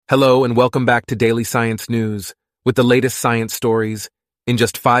Hello and welcome back to Daily Science News with the latest science stories in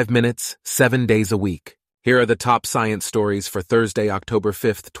just 5 minutes, 7 days a week. Here are the top science stories for Thursday, October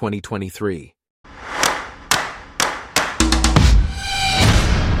 5th, 2023.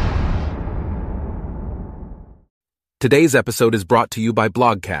 Today's episode is brought to you by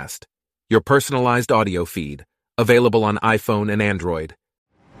Blogcast, your personalized audio feed, available on iPhone and Android.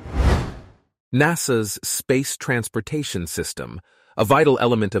 NASA's Space Transportation System, a vital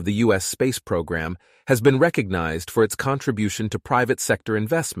element of the U.S. space program, has been recognized for its contribution to private sector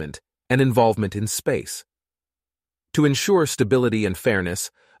investment and involvement in space. To ensure stability and fairness,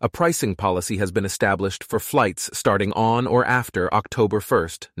 a pricing policy has been established for flights starting on or after October 1,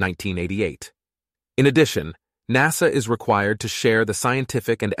 1988. In addition, NASA is required to share the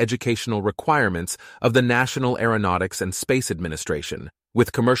scientific and educational requirements of the National Aeronautics and Space Administration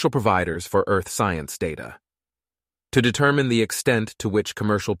with commercial providers for Earth science data. To determine the extent to which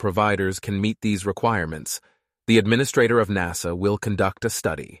commercial providers can meet these requirements, the administrator of NASA will conduct a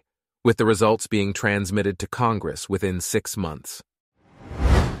study, with the results being transmitted to Congress within 6 months.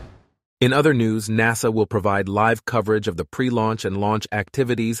 In other news, NASA will provide live coverage of the pre-launch and launch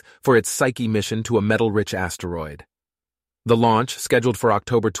activities for its Psyche mission to a metal-rich asteroid. The launch, scheduled for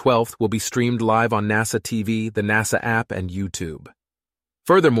October 12th, will be streamed live on NASA TV, the NASA app, and YouTube.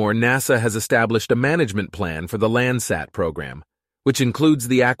 Furthermore, NASA has established a management plan for the Landsat program, which includes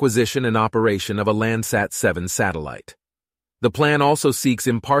the acquisition and operation of a Landsat 7 satellite. The plan also seeks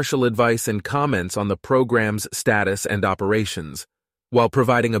impartial advice and comments on the program's status and operations, while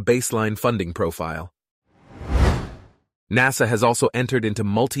providing a baseline funding profile. NASA has also entered into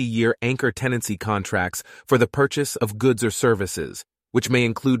multi-year anchor tenancy contracts for the purchase of goods or services, which may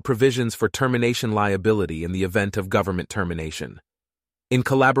include provisions for termination liability in the event of government termination. In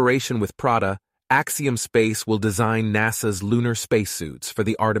collaboration with Prada, Axiom Space will design NASA's lunar spacesuits for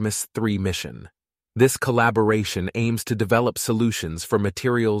the Artemis 3 mission. This collaboration aims to develop solutions for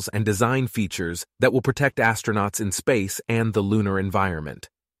materials and design features that will protect astronauts in space and the lunar environment.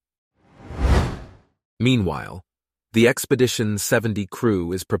 Meanwhile, the Expedition 70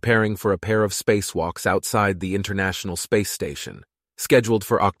 crew is preparing for a pair of spacewalks outside the International Space Station, scheduled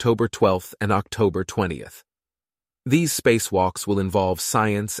for October 12th and October 20th. These spacewalks will involve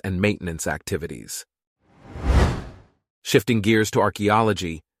science and maintenance activities. Shifting gears to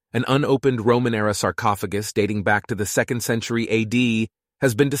archaeology, an unopened Roman-era sarcophagus dating back to the 2nd century AD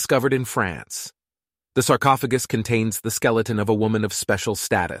has been discovered in France. The sarcophagus contains the skeleton of a woman of special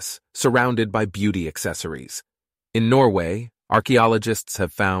status, surrounded by beauty accessories. In Norway, archaeologists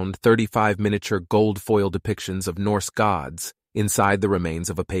have found 35 miniature gold foil depictions of Norse gods inside the remains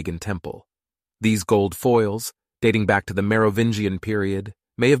of a pagan temple. These gold foils, dating back to the Merovingian period,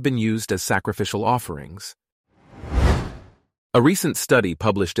 may have been used as sacrificial offerings. A recent study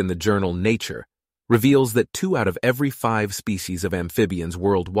published in the journal Nature reveals that 2 out of every 5 species of amphibians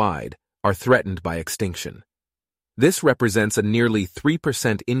worldwide are threatened by extinction. This represents a nearly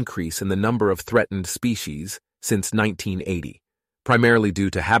 3% increase in the number of threatened species since 1980, primarily due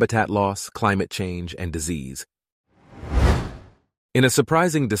to habitat loss, climate change, and disease. In a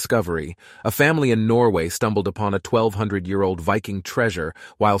surprising discovery, a family in Norway stumbled upon a 1,200-year-old Viking treasure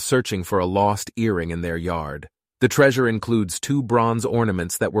while searching for a lost earring in their yard. The treasure includes 2 bronze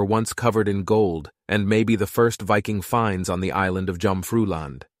ornaments that were once covered in gold and may be the first Viking finds on the island of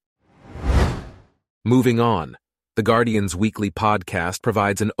Jomfruland. Moving on, The Guardian's weekly podcast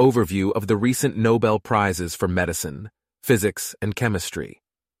provides an overview of the recent Nobel Prizes for medicine, physics, and chemistry.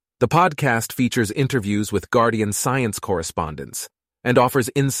 The podcast features interviews with Guardian science correspondents and offers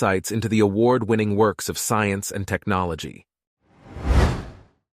insights into the award-winning works of science and technology.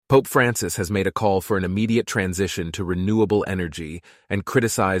 Pope Francis has made a call for an immediate transition to renewable energy and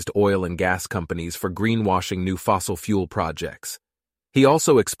criticized oil and gas companies for greenwashing new fossil fuel projects. He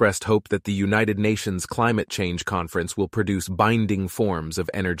also expressed hope that the United Nations Climate Change Conference will produce binding forms of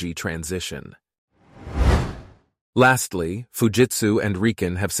energy transition. Lastly, Fujitsu and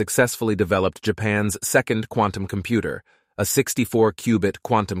Riken have successfully developed Japan's second quantum computer, a 64-qubit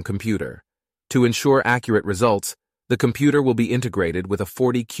quantum computer. To ensure accurate results, the computer will be integrated with a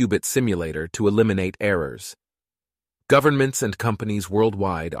 40-qubit simulator to eliminate errors. Governments and companies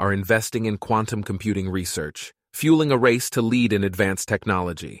worldwide are investing in quantum computing research, fueling a race to lead in advanced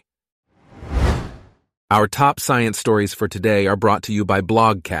technology. Our top science stories for today are brought to you by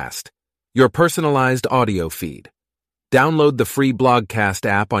Blogcast, your personalized audio feed. Download the free Blogcast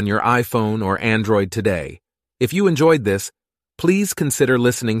app on your iPhone or Android today. If you enjoyed this, please consider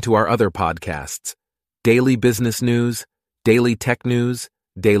listening to our other podcasts: Daily Business News, Daily Tech News,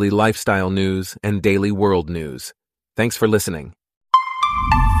 Daily Lifestyle News, and Daily World News. Thanks for listening.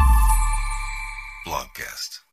 Blogcast.